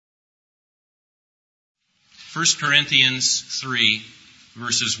1 Corinthians 3,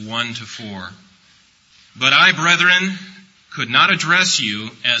 verses 1 to 4. But I, brethren, could not address you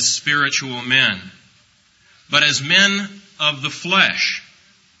as spiritual men, but as men of the flesh,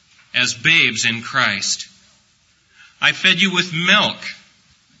 as babes in Christ. I fed you with milk,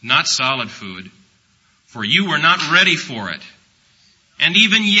 not solid food, for you were not ready for it. And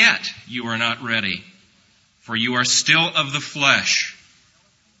even yet you are not ready, for you are still of the flesh.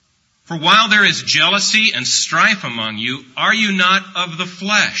 For while there is jealousy and strife among you, are you not of the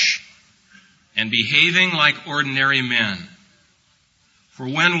flesh, and behaving like ordinary men? For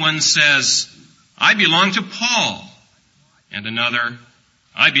when one says, I belong to Paul, and another,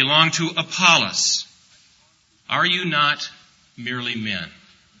 I belong to Apollos, are you not merely men?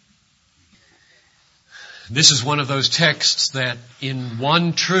 This is one of those texts that in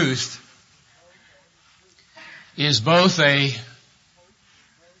one truth is both a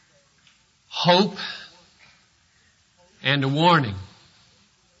hope and a warning.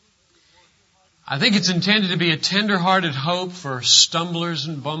 I think it's intended to be a tender-hearted hope for stumblers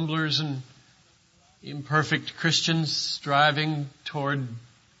and bumblers and imperfect Christians striving toward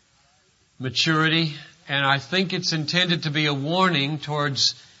maturity. And I think it's intended to be a warning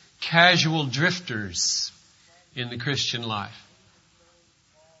towards casual drifters in the Christian life.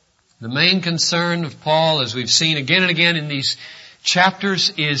 The main concern of Paul, as we've seen again and again in these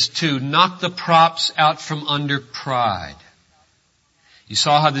chapters, is to knock the props out from under pride. You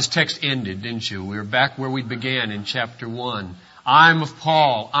saw how this text ended, didn't you? We were back where we began in chapter 1. I'm of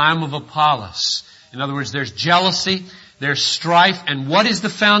Paul. I'm of Apollos. In other words, there's jealousy, there's strife. And what is the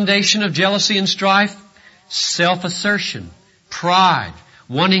foundation of jealousy and strife? Self-assertion, pride,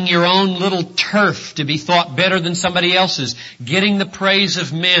 wanting your own little turf to be thought better than somebody else's, getting the praise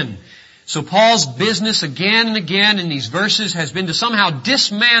of men. So Paul's business again and again in these verses has been to somehow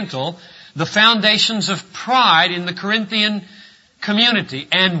dismantle the foundations of pride in the Corinthian community.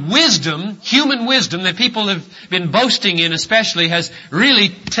 And wisdom, human wisdom that people have been boasting in especially, has really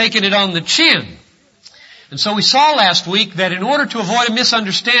taken it on the chin. And so we saw last week that in order to avoid a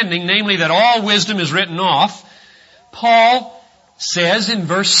misunderstanding, namely that all wisdom is written off, Paul says in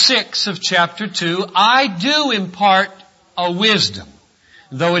verse 6 of chapter 2, I do impart a wisdom.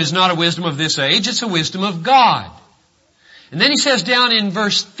 Though it is not a wisdom of this age, it's a wisdom of God. And then he says down in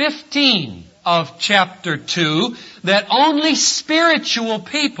verse 15 of chapter 2 that only spiritual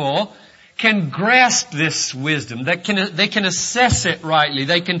people can grasp this wisdom. They can assess it rightly.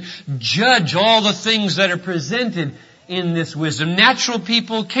 They can judge all the things that are presented in this wisdom. Natural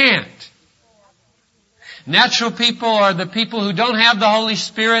people can't. Natural people are the people who don't have the Holy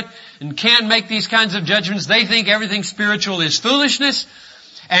Spirit and can't make these kinds of judgments. They think everything spiritual is foolishness.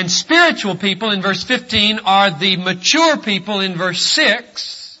 And spiritual people in verse 15 are the mature people in verse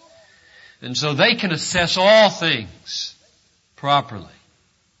 6. And so they can assess all things properly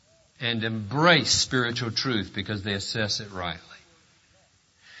and embrace spiritual truth because they assess it rightly.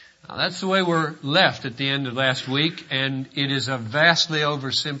 Now that's the way we're left at the end of last week, and it is a vastly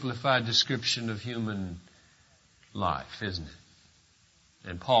oversimplified description of human life, isn't it?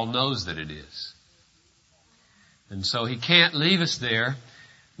 And Paul knows that it is. And so he can't leave us there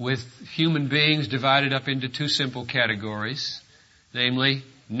with human beings divided up into two simple categories. Namely,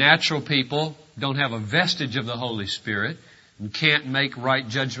 natural people don't have a vestige of the Holy Spirit and can't make right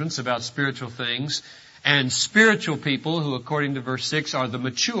judgments about spiritual things. And spiritual people who, according to verse 6, are the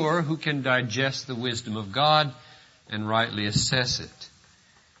mature who can digest the wisdom of God and rightly assess it.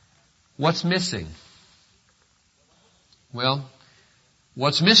 What's missing? Well,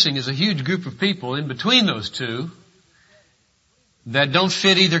 what's missing is a huge group of people in between those two that don't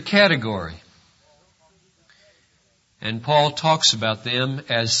fit either category. And Paul talks about them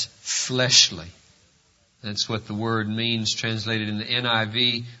as fleshly. That's what the word means translated in the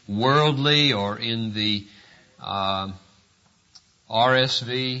NIV, worldly, or in the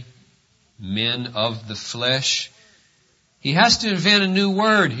RSV, men of the flesh. He has to invent a new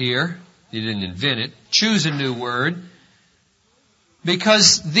word here. He didn't invent it. Choose a new word.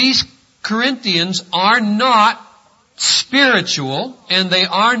 Because these Corinthians are not spiritual and they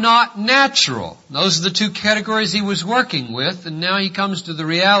are not natural. Those are the two categories he was working with, and now he comes to the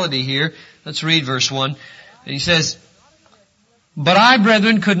reality here. Let's read verse 1. And he says, But I,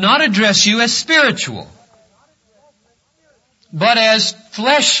 brethren, could not address you as spiritual, but as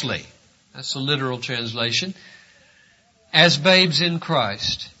fleshly. That's the literal translation. As babes in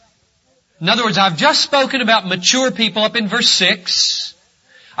Christ. In other words, I've just spoken about mature people up in verse 6.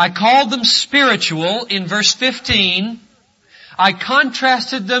 I called them spiritual in verse 15. I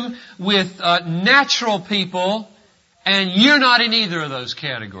contrasted them with natural people, and you're not in either of those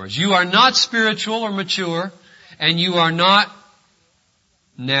categories. You are not spiritual or mature. And you are not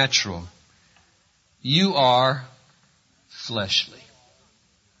natural. You are fleshly.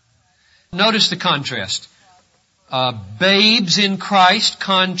 Notice the contrast. Babes in Christ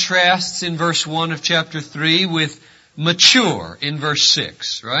contrasts in verse 1 of chapter 3 with mature in verse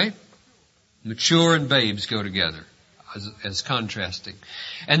 6, right? Mature and babes go together as contrasting.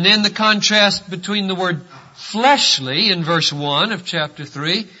 And then the contrast between the word fleshly in verse 1 of chapter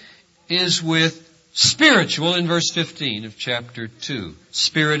 3 is with spiritual in verse 15 of chapter 2.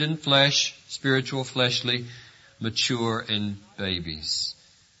 Spirit and flesh, spiritual, fleshly, mature and babies.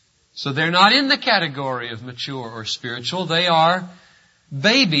 So they're not in the category of mature or spiritual. They are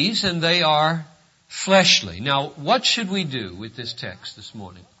babies and they are fleshly. Now, what should we do with this text this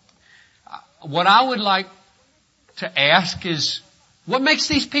morning? What I would like to ask is, what makes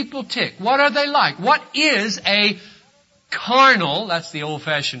these people tick? What are they like? What is a carnal, that's the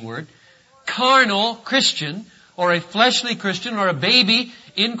old-fashioned word, carnal Christian or a fleshly Christian or a baby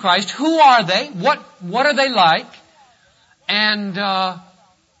in Christ? Who are they? What are they like? And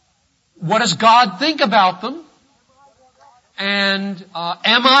what does God think about them? And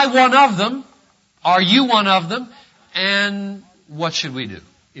am I one of them? Are you one of them? And what should we do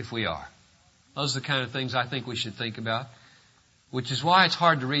if we are? Those are the kind of things I think we should think about, which is why it's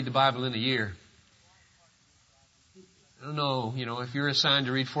hard to read the Bible in a year. I don't know, if you're assigned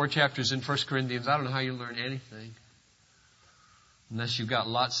to read 4 chapters in 1 Corinthians, I don't know how you learn anything unless you've got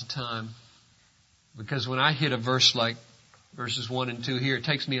lots of time. Because when I hit a verse like verses 1 and 2 here, it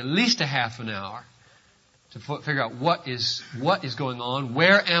takes me at least a half an hour to figure out what is going on.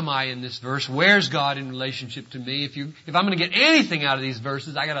 Where am I in this verse? Where's God in relationship to me? If I'm going to get anything out of these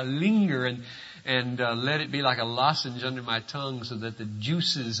verses, I got to linger and let it be like a lozenge under my tongue so that the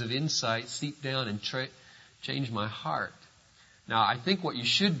juices of insight seep down and change my heart. Now, I think what you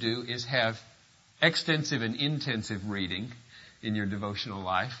should do is have extensive and intensive reading in your devotional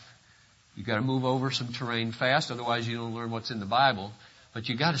life. You've got to move over some terrain fast, otherwise you don't learn what's in the Bible. But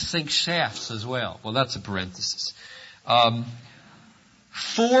you've got to sink shafts as well. Well, that's a parenthesis.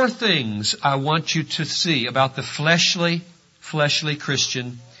 4 things I want you to see about the fleshly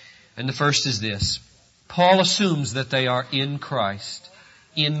Christian. And the first is this. Paul assumes that they are in Christ.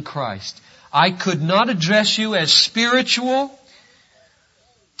 In Christ. I could not address you as spiritual,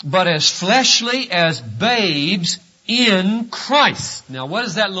 but as fleshly, as babes in Christ. Now, what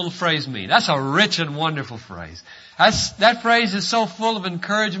does that little phrase mean? That's a rich and wonderful phrase. That phrase is so full of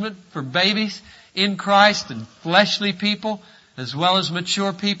encouragement for babies in Christ and fleshly people as well as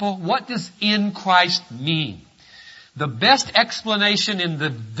mature people. What does in Christ mean? The best explanation in the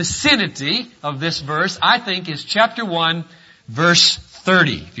vicinity of this verse, I think, is chapter 1, verse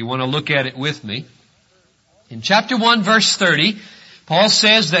 30. If you want to look at it with me. In chapter 1, verse 30, Paul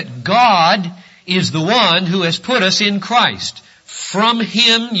says that God is the one who has put us in Christ. From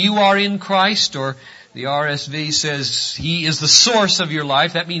Him you are in Christ, or the RSV says He is the source of your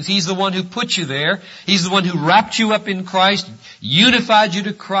life. That means He's the one who put you there. He's the one who wrapped you up in Christ, unified you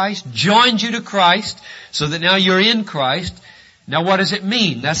to Christ, joined you to Christ, so that now you're in Christ. Now what does it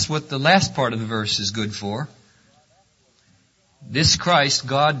mean? That's what the last part of the verse is good for. This Christ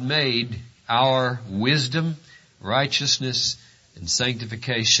God made our wisdom, righteousness, and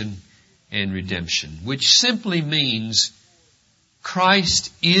sanctification and redemption, which simply means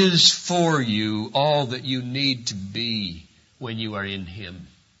Christ is for you all that you need to be when you are in Him.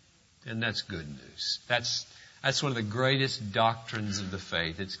 And that's good news. That's one of the greatest doctrines of the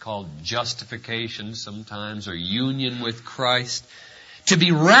faith. It's called justification sometimes, or union with Christ. To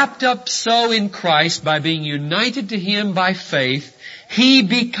be wrapped up so in Christ by being united to Him by faith, He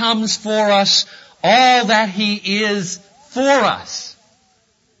becomes for us all that He is for us.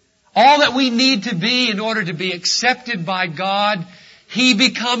 All that we need to be in order to be accepted by God, He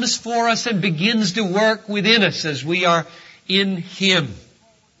becomes for us and begins to work within us as we are in Him.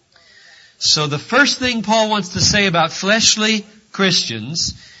 So the first thing Paul wants to say about fleshly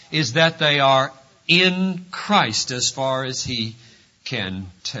Christians is that they are in Christ as far as he can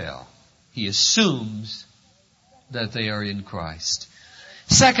tell. He assumes that they are in Christ.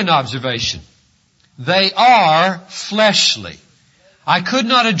 Second observation. They are fleshly. I could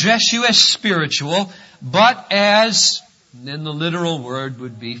not address you as spiritual, but as, then the literal word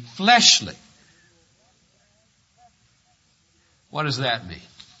would be fleshly. What does that mean?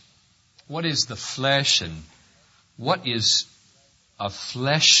 What is the flesh and what is a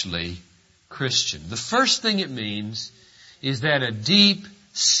fleshly Christian? The first thing it means is that a deep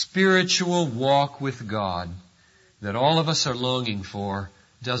spiritual walk with God that all of us are longing for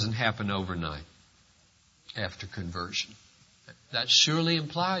doesn't happen overnight after conversion. That's surely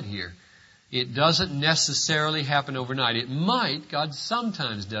implied here It doesn't necessarily happen overnight. It might. God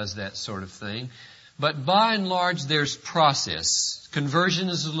sometimes does that sort of thing. But by and large, there's process. Conversion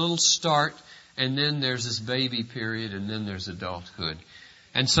is a little start, and then there's this baby period, and then there's adulthood.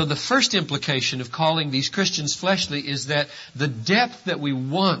 And so the first implication of calling these Christians fleshly is that the depth that we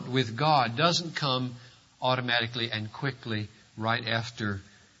want with God doesn't come automatically and quickly right after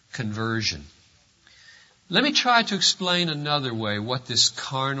conversion. Let me try to explain another way what this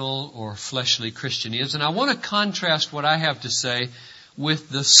carnal or fleshly Christian is. And I want to contrast what I have to say with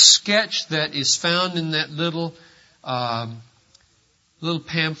the sketch that is found in that little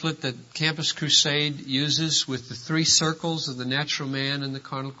pamphlet that Campus Crusade uses with the 3 circles of the natural man and the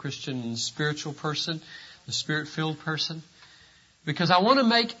carnal Christian and the spiritual person, the spirit-filled person. Because I want to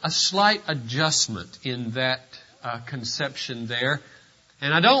make a slight adjustment in that conception there.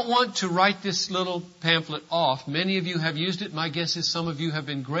 And I don't want to write this little pamphlet off. Many of you have used it. My guess is some of you have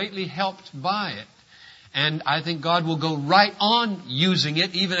been greatly helped by it. And I think God will go right on using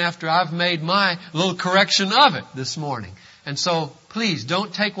it even after I've made my little correction of it this morning. And so please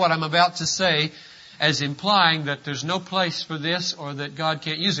don't take what I'm about to say as implying that there's no place for this or that God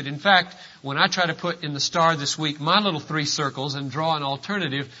can't use it. In fact, when I try to put in the star this week my little 3 circles and draw an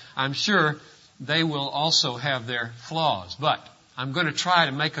alternative, I'm sure they will also have their flaws. But I'm going to try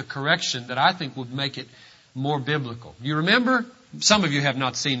to make a correction that I think would make it more biblical. You remember? Some of you have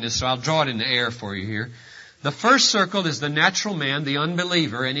not seen this, so I'll draw it in the air for you here. The first circle is the natural man, the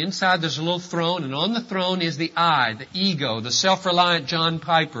unbeliever, and inside there's a little throne, and on the throne is the I, the ego, the self-reliant John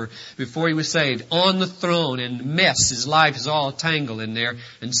Piper before he was saved. On the throne, and mess, his life is all tangled in there,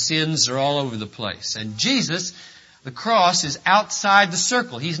 and sins are all over the place. And Jesus, the cross, is outside the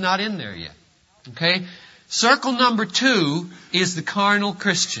circle. He's not in there yet. Okay? Circle number 2 is the carnal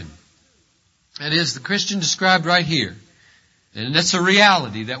Christian. That is the Christian described right here. And that's a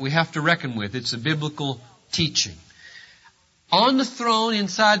reality that we have to reckon with. It's a biblical teaching. On the throne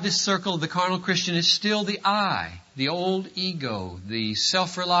inside this circle of the carnal Christian is still the I, the old ego, the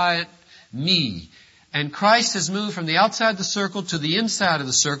self-reliant me. And Christ has moved from the outside of the circle to the inside of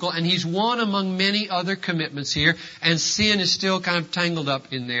the circle, and He's one among many other commitments here, and sin is still kind of tangled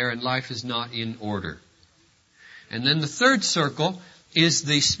up in there, and life is not in order. And then the third circle is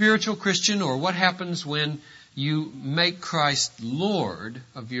the spiritual Christian, or what happens when you make Christ Lord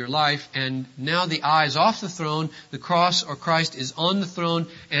of your life, and now the eye is off the throne, the cross or Christ is on the throne,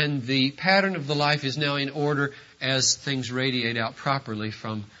 and the pattern of the life is now in order as things radiate out properly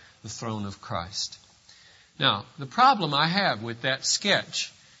from the throne of Christ. Now, the problem I have with that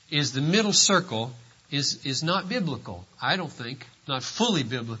sketch is the middle circle is not biblical. I don't think, not fully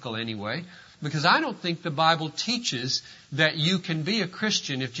biblical anyway, because I don't think the Bible teaches that you can be a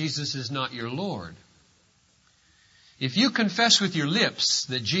Christian if Jesus is not your Lord. If you confess with your lips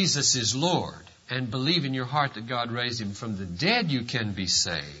that Jesus is Lord and believe in your heart that God raised Him from the dead, you can be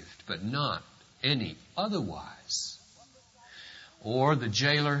saved, but not any otherwise. Or the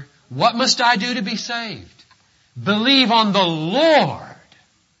jailer, what must I do to be saved? Believe on the Lord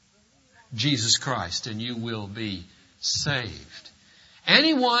Jesus Christ and you will be saved.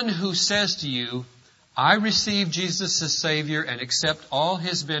 Anyone who says to you, I receive Jesus as Savior and accept all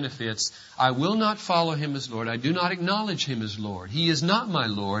His benefits, I will not follow Him as Lord. I do not acknowledge Him as Lord. He is not my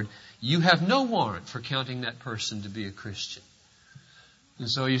Lord. You have no warrant for counting that person to be a Christian. And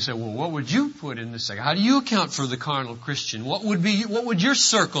so you say, well, what would you put in this second? How do you account for the carnal Christian? What would your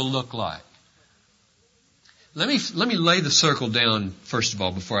circle look like? Let me lay the circle down first of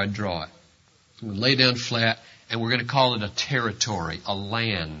all before I draw it. I'm going to lay down flat, and we're going to call it a territory, a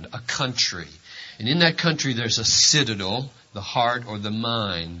land, a country. And in that country there's a citadel, the heart or the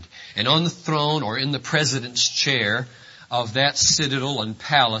mind. And on the throne or in the president's chair of that citadel and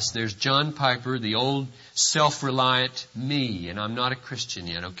palace, there's John Piper, the old self-reliant me. And I'm not a Christian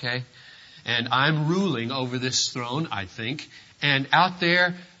yet, okay? And I'm ruling over this throne, I think. And out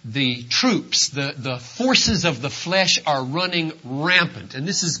there, the troops, the forces of the flesh are running rampant. And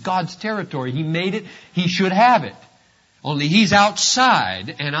this is God's territory. He made it. He should have it. Only He's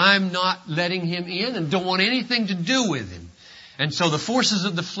outside, and I'm not letting Him in and don't want anything to do with Him. And so the forces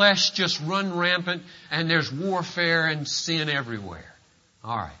of the flesh just run rampant, and there's warfare and sin everywhere.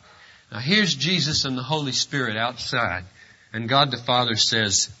 All right. Now here's Jesus and the Holy Spirit outside, and God the Father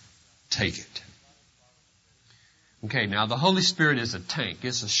says, take it. Okay, now the Holy Spirit is a tank.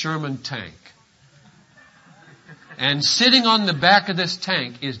 It's a Sherman tank. And sitting on the back of this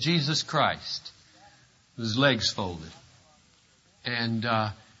tank is Jesus Christ, with His legs folded. And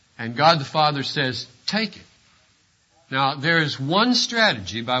God the Father says, take it. Now, there is one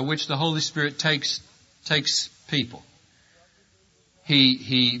strategy by which the Holy Spirit takes people.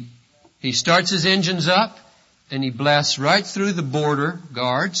 He He starts his engines up and he blasts right through the border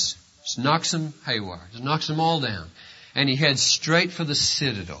guards. Just knocks them haywire. Just knocks them all down. And he heads straight for the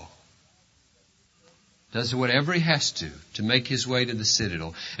citadel. Does whatever he has to make his way to the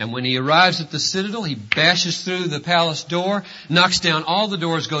citadel. And when he arrives at the citadel, he bashes through the palace door, knocks down all the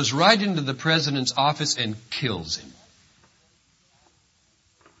doors, goes right into the president's office and kills him.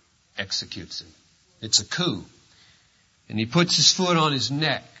 Executes him. It's a coup. And he puts his foot on his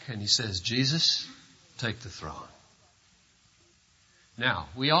neck and he says, Jesus, take the throne. Now,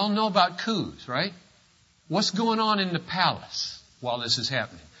 we all know about coups, right? What's going on in the palace while this is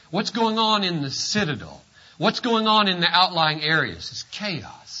happening? What's going on in the citadel? What's going on in the outlying areas? It's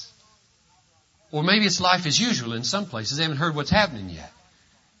chaos. Or maybe it's life as usual in some places. They haven't heard what's happening yet.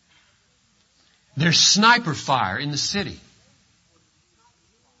 There's sniper fire in the city.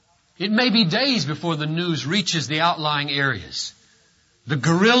 It may be days before the news reaches the outlying areas. The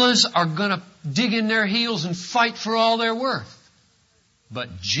guerrillas are going to dig in their heels and fight for all they're worth.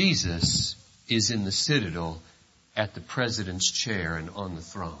 But Jesus is in the citadel at the president's chair and on the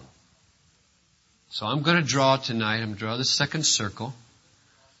throne. So I'm going to draw tonight, I'm going to draw the second circle.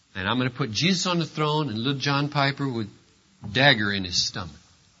 And I'm going to put Jesus on the throne and little John Piper with a dagger in his stomach.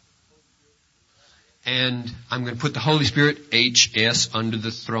 And I'm going to put the Holy Spirit, HS, under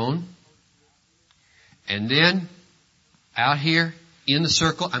the throne. And then, out here, in the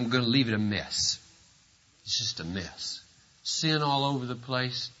circle, I'm going to leave it a mess. It's just a mess. Sin all over the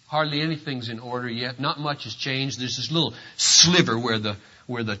place. Hardly anything's in order yet. Not much has changed. There's this little sliver where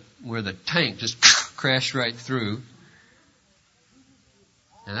the tank just crashed right through.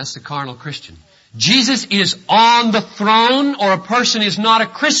 And that's the carnal Christian. Jesus is on the throne, or a person is not a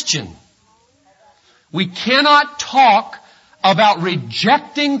Christian. We cannot talk about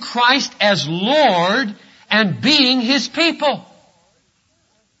rejecting Christ as Lord and being His people.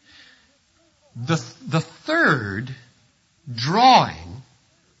 The third drawing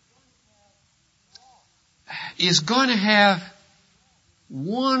is going to have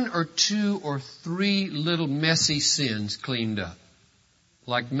one or two or three little messy sins cleaned up.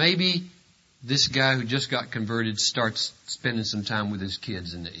 Like maybe this guy who just got converted starts spending some time with his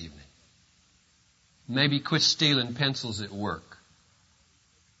kids in the evening. Maybe quits stealing pencils at work.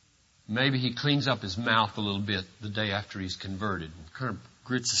 Maybe he cleans up his mouth a little bit the day after he's converted and kind of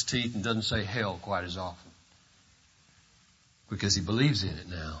grits his teeth and doesn't say hell quite as often. Because he believes in it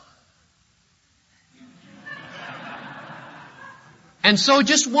now. And so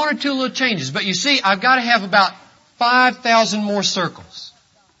just one or two little changes. But you see, I've got to have about 5,000 more circles.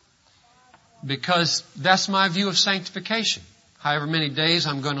 Because that's my view of sanctification. However many days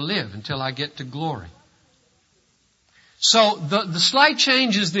I'm going to live until I get to glory. So the slight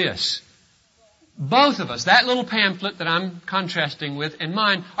change is this. Both of us, that little pamphlet that I'm contrasting with and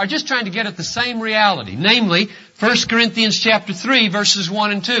mine, are just trying to get at the same reality. Namely, 1 Corinthians chapter 3 verses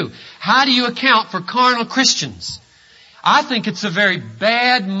 1 and 2. How do you account for carnal Christians? I think it's a very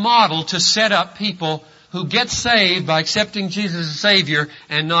bad model to set up people who get saved by accepting Jesus as Savior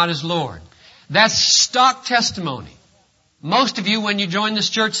and not as Lord. That's stock testimony. Most of you, when you joined this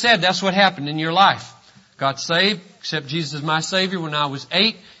church, said that's what happened in your life. Got saved, accepted Jesus as my Savior when I was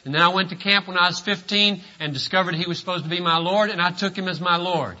 8, and then I went to camp when I was 15 and discovered He was supposed to be my Lord, and I took Him as my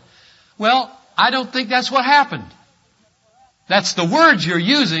Lord. Well, I don't think that's what happened. That's the words you're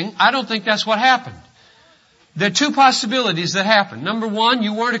using. I don't think that's what happened. There are two possibilities that happened. Number one,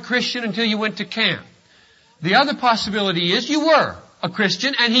 you weren't a Christian until you went to camp. The other possibility is you were a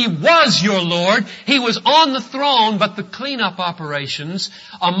Christian and He was your Lord. He was on the throne, but the cleanup operations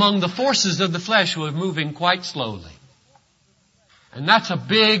among the forces of the flesh were moving quite slowly. And that's a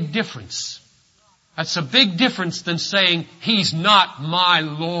big difference. That's a big difference than saying, He's not my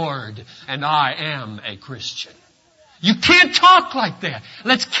Lord and I am a Christian. You can't talk like that.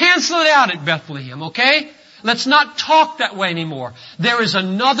 Let's cancel it out at Bethlehem, okay? Let's not talk that way anymore. There is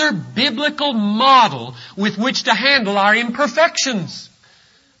another biblical model with which to handle our imperfections.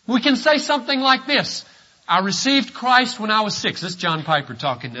 We can say something like this. I received Christ when I was 6. This is John Piper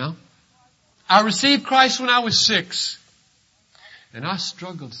talking now. I received Christ when I was 6. And I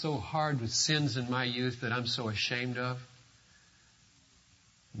struggled so hard with sins in my youth that I'm so ashamed of.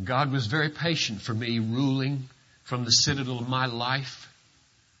 God was very patient for me ruling from the citadel of my life.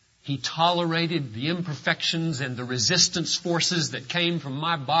 He tolerated the imperfections and the resistance forces that came from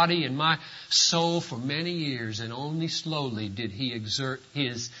my body and my soul for many years, and only slowly did He exert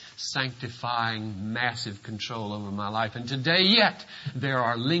His sanctifying, massive control over my life. And today yet, there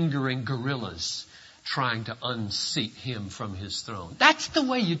are lingering guerrillas trying to unseat Him from His throne. That's the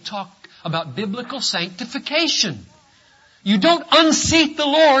way you talk about biblical sanctification. You don't unseat the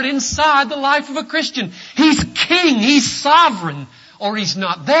Lord inside the life of a Christian. He's king, He's sovereign, or He's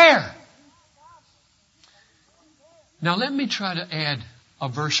not there. Now let me try to add a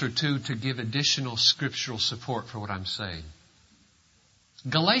verse or two to give additional scriptural support for what I'm saying.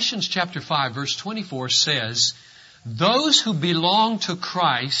 Galatians chapter 5 verse 24 says, those who belong to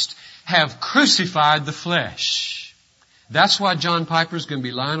Christ have crucified the flesh. That's why John Piper is going to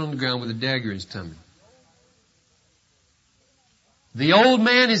be lying on the ground with a dagger in his tummy. The old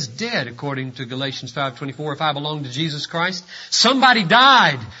man is dead, according to Galatians 5:24. If I belong to Jesus Christ, somebody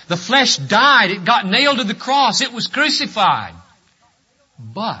died. The flesh died. It got nailed to the cross. It was crucified.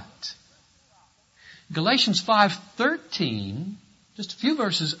 But Galatians 5:13, just a few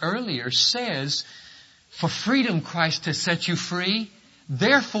verses earlier, says, for freedom Christ has set you free.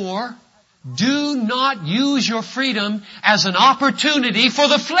 Therefore, do not use your freedom as an opportunity for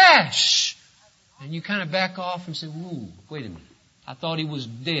the flesh. And you kind of back off and say, whoa, wait a minute. I thought he was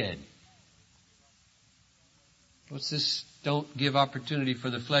dead. What's this? Don't give opportunity for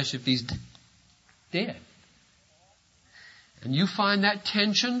the flesh if he's dead. And you find that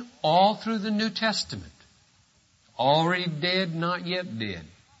tension all through the New Testament. Already dead, not yet dead.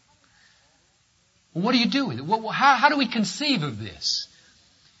 Well, what do you do with it? How do we conceive of this?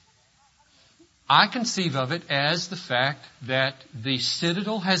 I conceive of it as the fact that the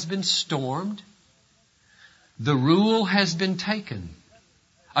citadel has been stormed. The rule has been taken.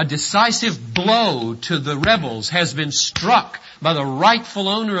 A decisive blow to the rebels has been struck by the rightful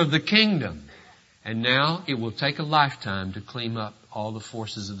owner of the kingdom. And now it will take a lifetime to clean up all the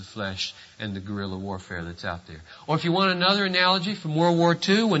forces of the flesh and the guerrilla warfare that's out there. Or if you want another analogy from World War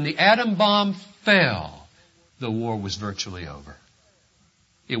II, when the atom bomb fell, the war was virtually over.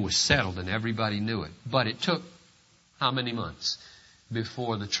 It was settled and everybody knew it. But it took how many months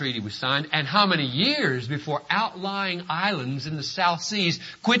before the treaty was signed, and how many years before outlying islands in the South Seas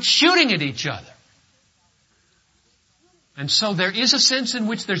quit shooting at each other? And so there is a sense in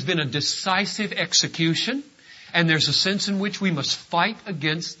which there's been a decisive execution, and there's a sense in which we must fight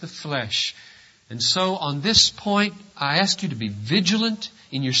against the flesh. And so on this point, I ask you to be vigilant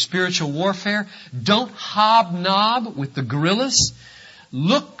in your spiritual warfare. Don't hobnob with the guerrillas.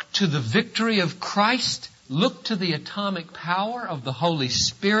 Look to the victory of Christ. Look to the atomic power of the Holy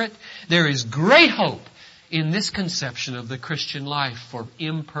Spirit. There is great hope in this conception of the Christian life for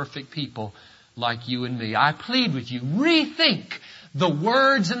imperfect people like you and me. I plead with you, rethink the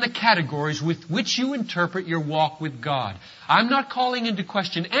words and the categories with which you interpret your walk with God. I'm not calling into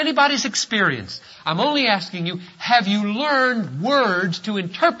question anybody's experience. I'm only asking you, have you learned words to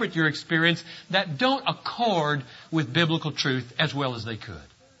interpret your experience that don't accord with biblical truth as well as they could?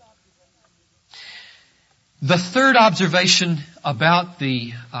 The third observation about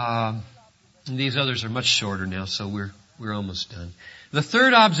these others are much shorter now, so we're almost done. The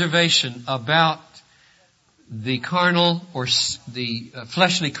third observation about the carnal or the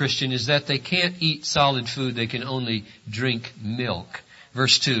fleshly Christian is that they can't eat solid food, they can only drink milk.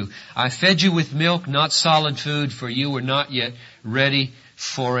 Verse 2, I fed you with milk, not solid food, for you were not yet ready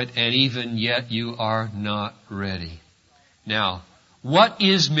for it, and even yet you are not ready. Now, what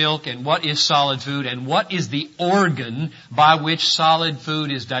is milk and what is solid food and what is the organ by which solid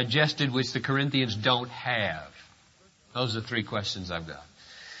food is digested, which the Corinthians don't have? Those are the three questions I've got.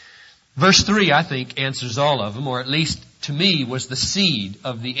 Verse 3, I think, answers all of them, or at least to me was the seed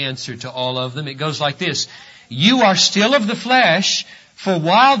of the answer to all of them. It goes like this. You are still of the flesh, for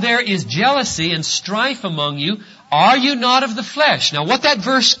while there is jealousy and strife among you, are you not of the flesh? Now what that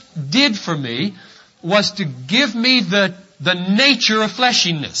verse did for me was to give me the nature of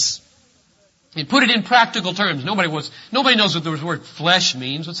fleshiness. It put it in practical terms. Nobody knows what the word flesh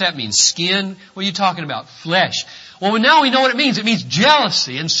means. What's that mean? Skin? What are you talking about? Flesh. Well, now we know what it means. It means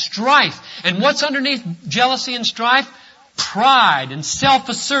jealousy and strife. And what's underneath jealousy and strife? Pride and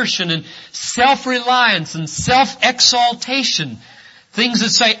self-assertion and self-reliance and self-exaltation. Things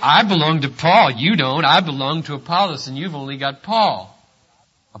that say, I belong to Paul, you don't. I belong to Apollos, and you've only got Paul.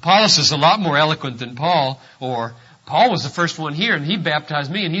 Apollos is a lot more eloquent than Paul, or Paul was the first one here and he baptized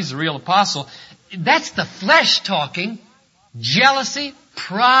me and he's the real apostle. That's the flesh talking. Jealousy,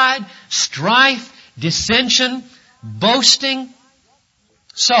 pride, strife, dissension, boasting.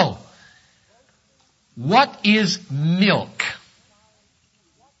 So, what is milk?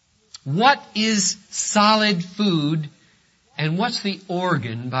 What is solid food? And what's the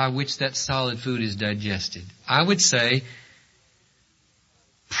organ by which that solid food is digested? I would say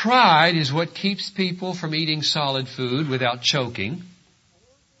pride is what keeps people from eating solid food without choking.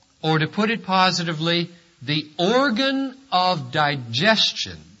 Or to put it positively, the organ of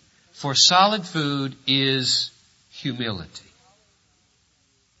digestion for solid food is humility.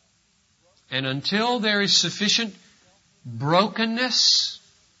 And until there is sufficient brokenness,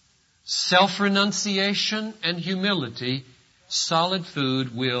 self-renunciation, and humility, solid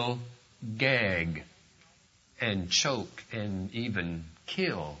food will gag and choke and even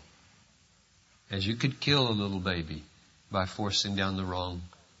kill. As you could kill a little baby by forcing down the wrong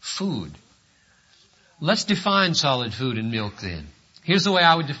food. Let's define solid food and milk then. Here's the way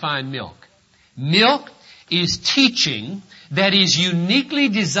I would define milk. Milk is teaching that is uniquely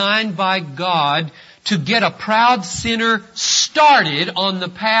designed by God to get a proud sinner started on the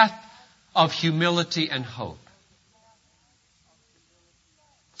path of humility and hope.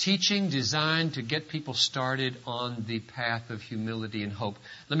 Teaching designed to get people started on the path of humility and hope.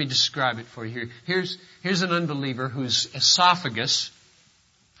 Let me describe it for you here. Here's an unbeliever whose esophagus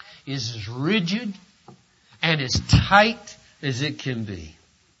is as rigid and as tight as it can be.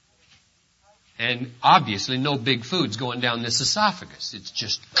 And obviously no big food's going down this esophagus. It's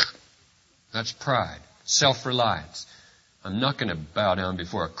just, that's pride, self-reliance. I'm not going to bow down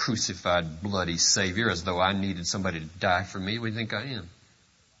before a crucified, bloody Savior as though I needed somebody to die for me. What do you think I am?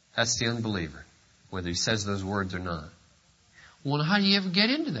 That's the unbeliever, whether he says those words or not. Well, how do you ever get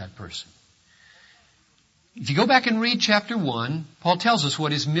into that person? If you go back and read chapter 1, Paul tells us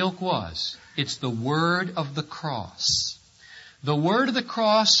what his milk was. It's the word of the cross. The word of the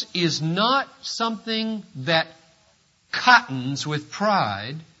cross is not something that cottons with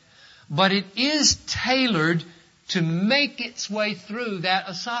pride, but it is tailored to make its way through that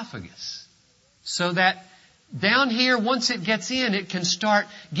esophagus. So that down here, once it gets in, it can start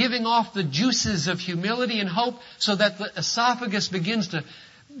giving off the juices of humility and hope so that the esophagus begins to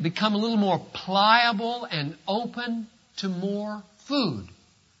become a little more pliable and open to more food.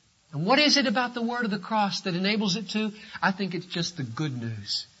 And what is it about the word of the cross that enables it to? I think it's just the good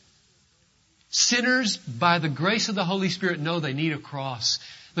news. Sinners, by the grace of the Holy Spirit, know they need a cross.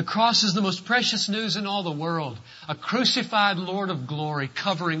 The cross is the most precious news in all the world. A crucified Lord of glory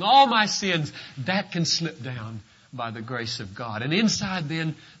covering all my sins. That can slip down by the grace of God. And inside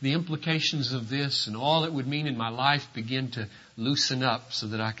then, the implications of this and all it would mean in my life begin to loosen up so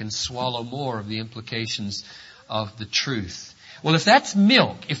that I can swallow more of the implications of the truth. Well, if that's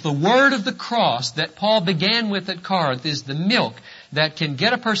milk, if the word of the cross that Paul began with at Corinth is the milk that can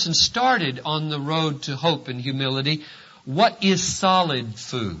get a person started on the road to hope and humility, what is solid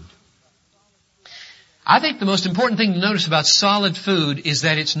food? I think the most important thing to notice about solid food is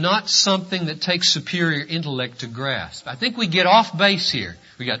that it's not something that takes superior intellect to grasp. I think we get off base here.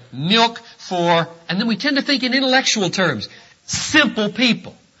 We got milk for, and then we tend to think in intellectual terms, simple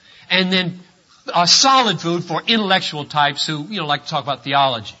people. And then solid food for intellectual types who, like to talk about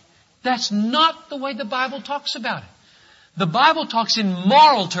theology. That's not the way the Bible talks about it. The Bible talks in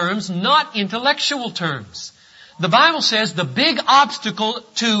moral terms, not intellectual terms. The Bible says the big obstacle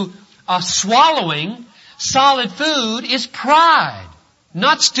to swallowing solid food is pride,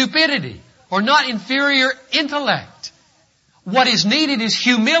 not stupidity or not inferior intellect. What is needed is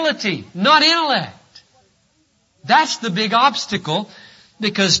humility, not intellect. That's the big obstacle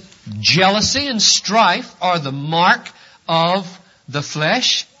because jealousy and strife are the mark of the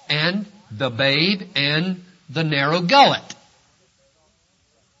flesh and the babe and the narrow gullet.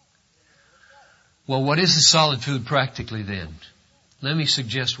 Well, what is the solid food practically then? Let me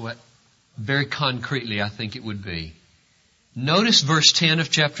suggest what very concretely I think it would be. Notice verse 10 of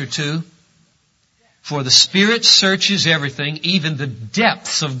chapter 2. For the Spirit searches everything, even the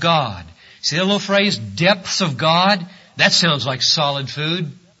depths of God. See that little phrase, depths of God? That sounds like solid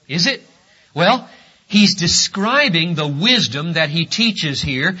food. Is it? Well, he's describing the wisdom that he teaches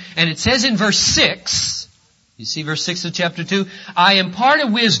here. And it says in verse 6, you see verse 6 of chapter 2, I impart a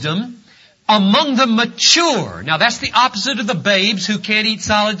wisdom among the mature. Now that's the opposite of the babes who can't eat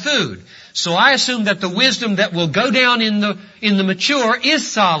solid food. So I assume that the wisdom that will go down in the mature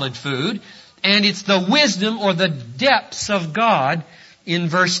is solid food. And it's the wisdom or the depths of God in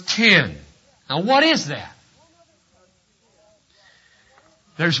verse 10. Now what is that?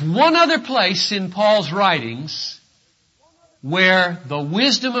 There's one other place in Paul's writings where the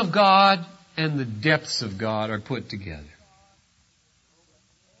wisdom of God and the depths of God are put together.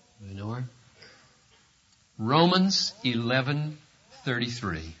 You know where? Romans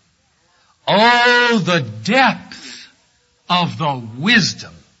 11:33. Oh, the depth of the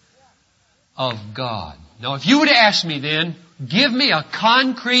wisdom of God. Now, if you were to ask me then, give me a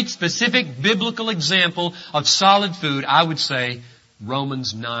concrete, specific biblical example of solid food, I would say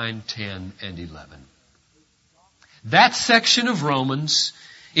Romans 9, 10, and 11. That section of Romans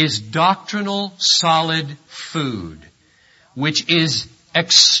is doctrinal solid food, which is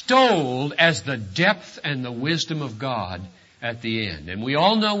extolled as the depth and the wisdom of God at the end. And we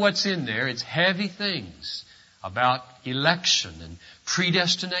all know what's in there. It's heavy things about election and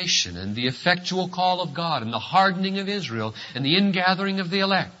predestination and the effectual call of God and the hardening of Israel and the ingathering of the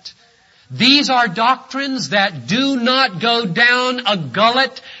elect. These are doctrines that do not go down a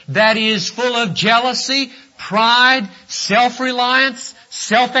gullet that is full of jealousy, pride, self-reliance,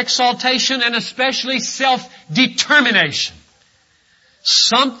 self-exaltation, and especially self-determination.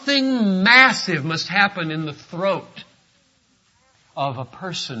 Something massive must happen in the throat of a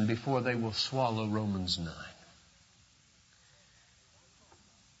person before they will swallow Romans 9.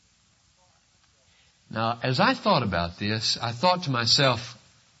 Now, as I thought about this, I thought to myself,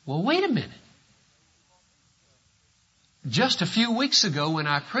 well, wait a minute. Just a few weeks ago when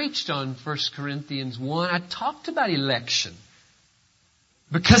I preached on 1 Corinthians 1, I talked about election.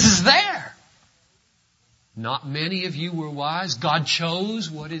 Because it's there. Not many of you were wise. God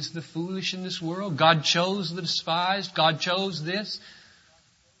chose what is the foolish in this world. God chose the despised. God chose this.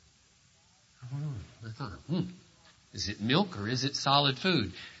 I thought, is it milk or is it solid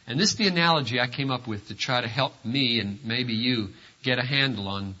food? And this is the analogy I came up with to try to help me and maybe you get a handle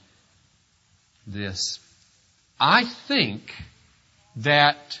on this. I think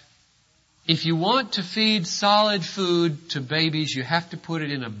that if you want to feed solid food to babies, you have to put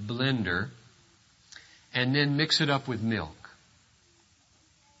it in a blender and then mix it up with milk.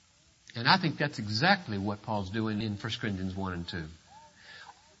 And I think that's exactly what Paul's doing in 1 Corinthians 1 and 2.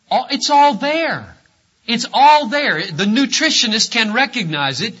 It's all there. It's all there. The nutritionist can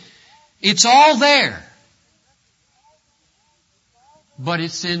recognize it. It's all there. But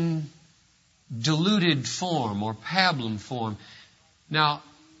it's in diluted form or pablum form. Now,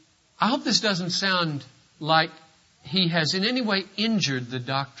 I hope this doesn't sound like he has in any way injured the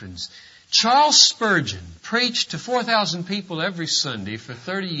doctrines. Charles Spurgeon preached to 4,000 people every Sunday for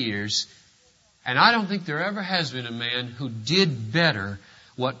 30 years, and I don't think there ever has been a man who did better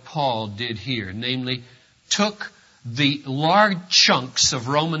what Paul did here, namely took the large chunks of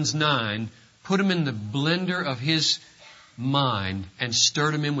Romans 9, put them in the blender of his mind, and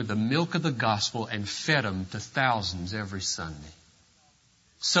stirred them in with the milk of the gospel and fed them to thousands every Sunday.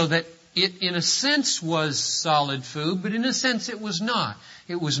 So that it, in a sense, was solid food, but in a sense it was not.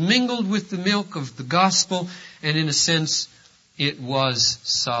 It was mingled with the milk of the gospel, and in a sense it was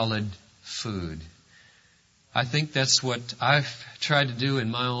solid food. I think that's what I've tried to do in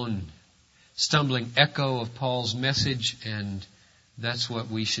my own stumbling echo of Paul's message, and that's what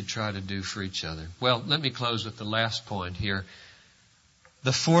we should try to do for each other. Well, let me close with the last point here.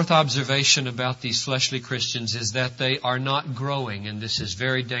 The fourth observation about these fleshly Christians is that they are not growing, and this is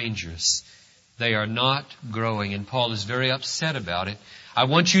very dangerous. They are not growing, and Paul is very upset about it. I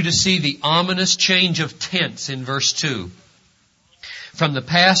want you to see the ominous change of tense in verse 2. From the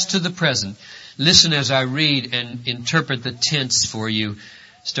past to the present. Listen as I read and interpret the tense for you.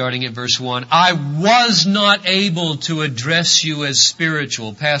 Starting at verse 1, I was not able to address you as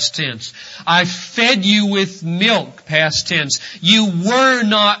spiritual, past tense. I fed you with milk, past tense. You were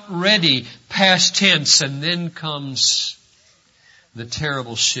not ready, past tense. And then comes the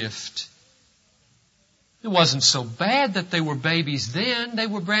terrible shift. It wasn't so bad that they were babies then. They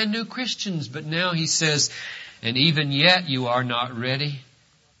were brand new Christians. But now he says, and even yet you are not ready.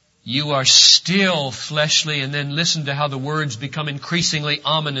 You are still fleshly. And then listen to how the words become increasingly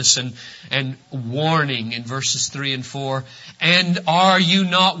ominous and warning in verses 3 and 4. And are you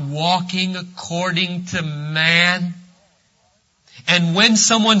not walking according to man? And when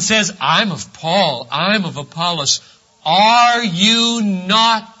someone says, I'm of Paul, I'm of Apollos, are you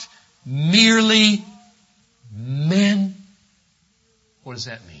not merely men? What does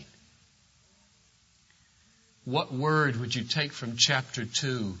that mean? What word would you take from chapter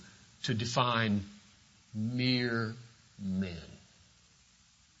 2 to define mere men?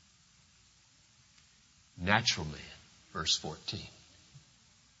 Natural man, verse 14.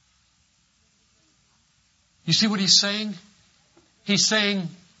 You see what he's saying? He's saying,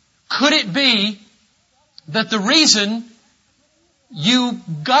 could it be that the reason you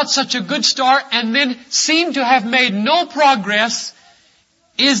got such a good start and then seem to have made no progress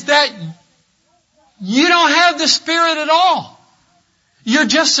is that you don't have the Spirit at all? You're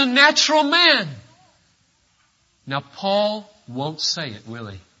just a natural man. Now, Paul won't say it, will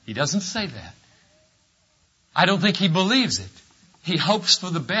he? He doesn't say that. I don't think he believes it. He hopes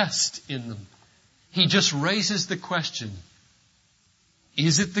for the best in them. He just raises the question,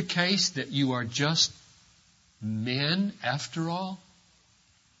 is it the case that you are just men after all?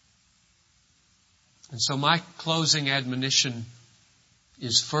 And so my closing admonition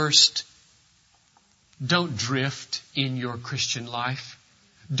is first, don't drift in your Christian life.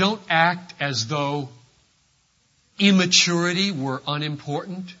 Don't act as though immaturity were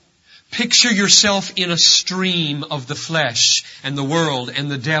unimportant. Picture yourself in a stream of the flesh and the world and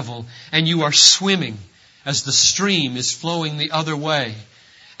the devil, and you are swimming as the stream is flowing the other way.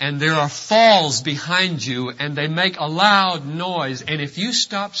 And there are falls behind you, and they make a loud noise. And if you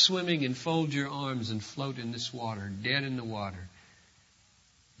stop swimming and fold your arms and float in this water, dead in the water,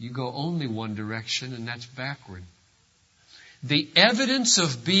 you go only one direction, and that's backward. The evidence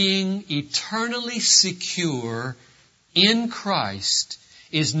of being eternally secure in Christ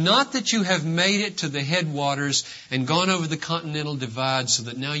is not that you have made it to the headwaters and gone over the continental divide so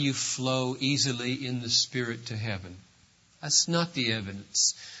that now you flow easily in the Spirit to heaven. That's not the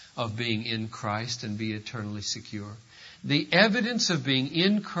evidence of being in Christ and be eternally secure. The evidence of being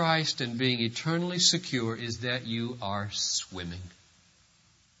in Christ and being eternally secure is that you are swimming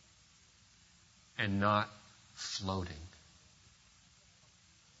and not floating.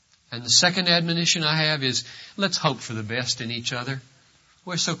 And the second admonition I have is, let's hope for the best in each other.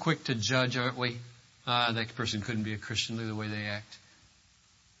 We're so quick to judge, aren't we? That person couldn't be a Christian, look at the way they act.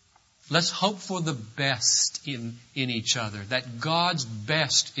 Let's hope for the best in each other. That God's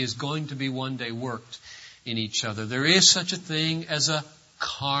best is going to be one day worked in each other. There is such a thing as a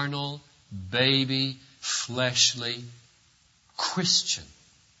carnal, baby, fleshly Christian.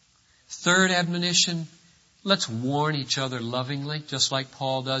 Third admonition, let's warn each other lovingly, just like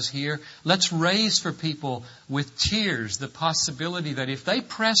Paul does here. Let's raise for people with tears the possibility that if they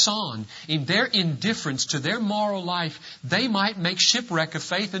press on in their indifference to their moral life, they might make shipwreck of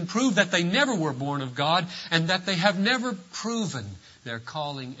faith and prove that they never were born of God and that they have never proven their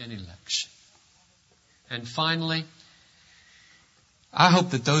calling and election. And finally, I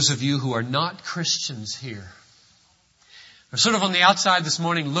hope that those of you who are not Christians here are sort of on the outside this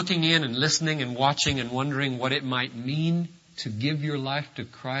morning looking in and listening and watching and wondering what it might mean to give your life to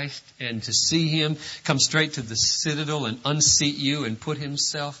Christ and to see Him come straight to the citadel and unseat you and put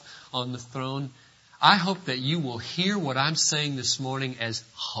Himself on the throne. I hope that you will hear what I'm saying this morning as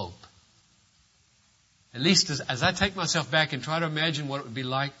hope. At least as I take myself back and try to imagine what it would be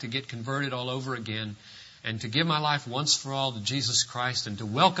like to get converted all over again and to give my life once for all to Jesus Christ and to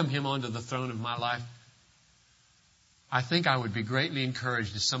welcome Him onto the throne of my life, I think I would be greatly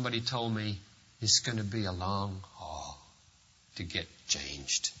encouraged if somebody told me it's going to be a long haul to get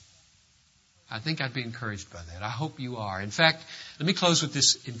changed. I think I'd be encouraged by that. I hope you are. In fact, let me close with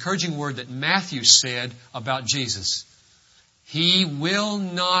this encouraging word that Matthew said about Jesus. He will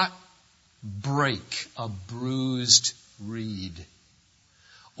not break a bruised reed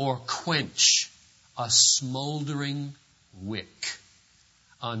or quench a smoldering wick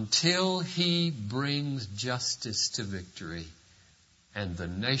until He brings justice to victory, and the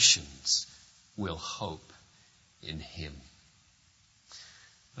nations will hope in Him.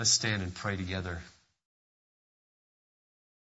 Let's stand and pray together.